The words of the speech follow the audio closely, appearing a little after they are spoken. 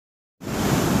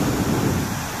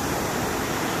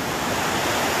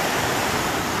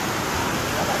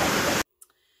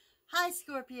Hi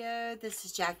Scorpio, this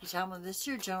is Jackie Tomlin. This is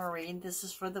your general reading. This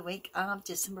is for the week of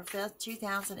December 5th,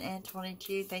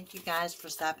 2022. Thank you guys for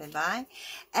stopping by.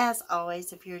 As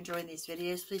always, if you're enjoying these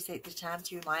videos, please take the time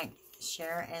to like,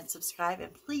 share, and subscribe.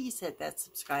 And please hit that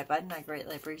subscribe button. I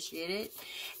greatly appreciate it.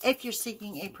 If you're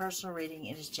seeking a personal reading,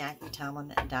 it is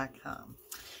JackieTomlin.com.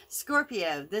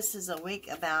 Scorpio, this is a week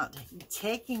about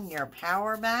taking your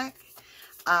power back.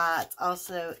 It's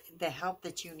also the help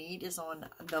that you need is on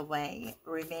the way.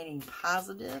 Remaining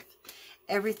positive.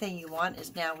 Everything you want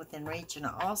is now within reach. And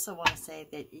I also want to say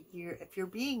that if you're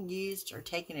being used or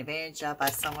taken advantage of by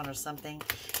someone or something,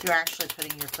 you're actually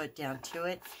putting your foot down to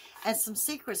it. And some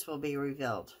secrets will be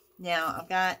revealed. Now, I've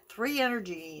got 3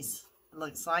 energies, it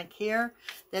looks like here,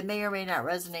 that may or may not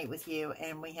resonate with you.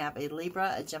 And we have a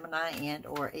Libra, a Gemini, and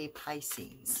or a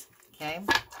Pisces. Okay?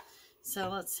 So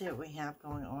let's see what we have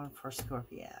going on for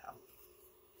Scorpio.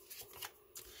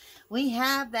 We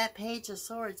have that Page of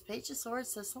Swords. Page of Swords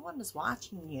says someone is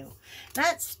watching you.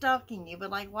 Not stalking you,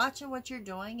 but like watching what you're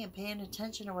doing and paying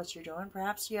attention to what you're doing.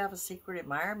 Perhaps you have a secret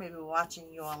admirer, maybe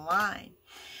watching you online.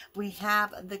 We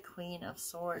have the Queen of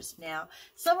Swords. Now,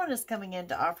 someone is coming in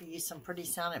to offer you some pretty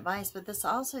sound advice, but this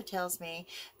also tells me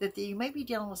that you may be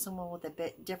dealing with someone with a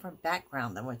bit different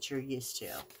background than what you're used to,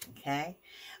 okay?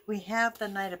 We have the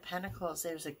Knight of Pentacles.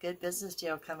 There's a good business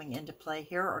deal coming into play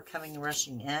here or coming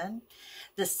rushing in.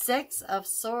 The 6 of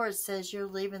Swords says you're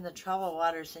leaving the troubled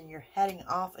waters and you're heading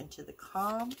off into the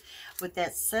calm. With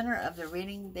that center of the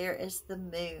reading, there is the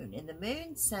Moon. And the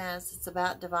Moon says it's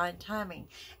about divine timing.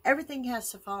 Everything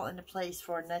has to fall into place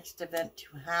for a next event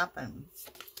to happen.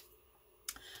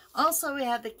 Also, we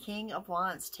have the King of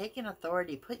Wands, taking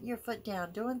authority, putting your foot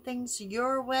down, doing things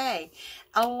your way.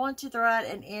 I want to throw out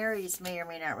an Aries, may or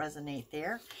may not resonate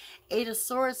there. 8 of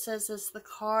Swords says it's the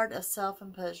card of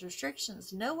self-imposed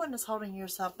restrictions. No one is holding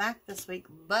yourself back this week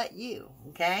but you,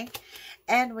 okay?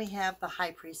 And we have the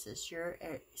High Priestess. You're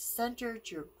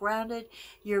centered, you're grounded,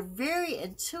 you're very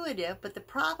intuitive, but the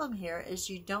problem here is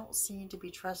you don't seem to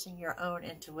be trusting your own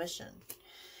intuition.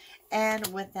 And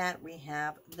with that, we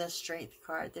have the Strength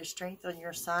card. There's strength on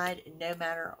your side no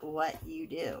matter what you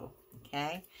do,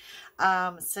 okay?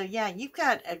 So, yeah, you've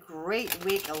got a great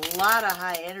week, a lot of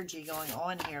high energy going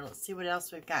on here. Let's see what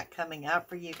else we've got coming up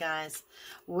for you guys.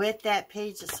 With that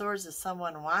Page of Swords of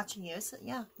someone watching you, so,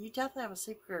 yeah, you definitely have a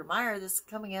secret admirer. This is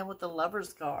coming in with the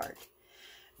Lover's card,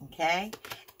 okay?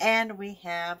 And we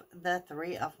have the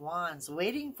 3 of Wands,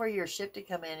 waiting for your ship to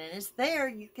come in. And it's there.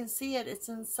 You can see it. It's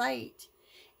in sight.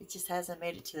 It just hasn't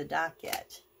made it to the dock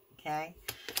yet, okay?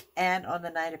 And on the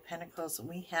Knight of Pentacles,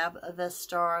 we have the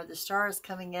Star. The Star is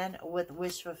coming in with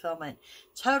wish fulfillment.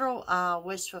 Total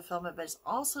wish fulfillment, but it's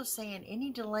also saying any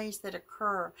delays that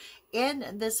occur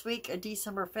in this week of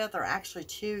December 5th are actually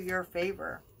to your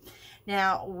favor.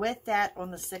 Now, with that, on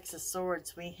the 6 of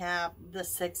Swords, we have the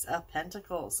 6 of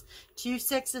Pentacles. 2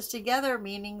 6s together,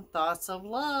 meaning thoughts of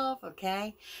love,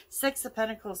 okay? 6 of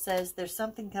Pentacles says there's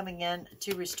something coming in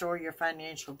to restore your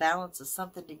financial balance. It's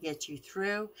something to get you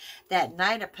through. That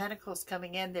Knight of Pentacles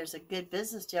coming in, there's a good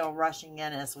business deal rushing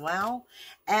in as well.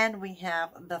 And we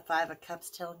have the 5 of Cups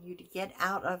telling you to get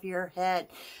out of your head.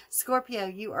 Scorpio,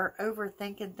 you are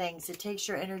overthinking things. It takes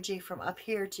your energy from up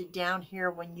here to down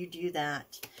here when you do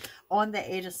that. On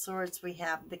the 8 of Swords, we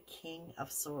have the King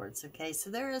of Swords, okay? So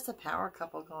there is a power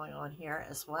couple going on here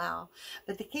as well.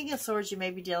 But the King of Swords, you may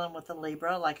be dealing with a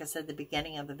Libra, like I said at the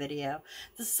beginning of the video.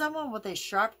 This is someone with a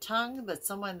sharp tongue, but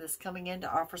someone that's coming in to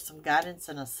offer some guidance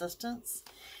and assistance.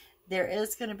 There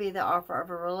is going to be the offer of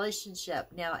a relationship.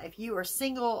 Now, if you are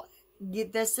single,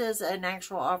 this is an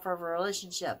actual offer of a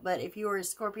relationship, but if you are a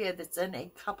Scorpio that's in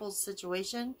a couple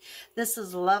situation, this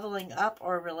is leveling up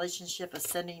or a relationship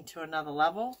ascending to another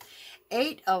level.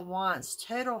 8 of Wands,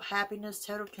 total happiness,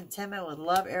 total contentment with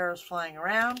love arrows flying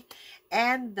around,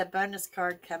 and the bonus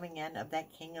card coming in of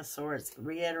that King of Swords,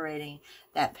 reiterating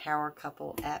that power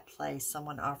couple at play,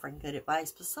 someone offering good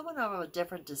advice, but someone of a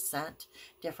different descent,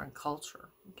 different culture,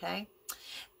 okay?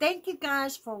 Thank you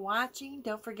guys for watching.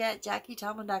 Don't forget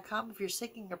JackieTomlin.com if you're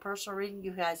seeking a personal reading.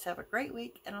 You guys have a great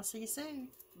week, and I'll see you soon.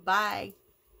 Bye.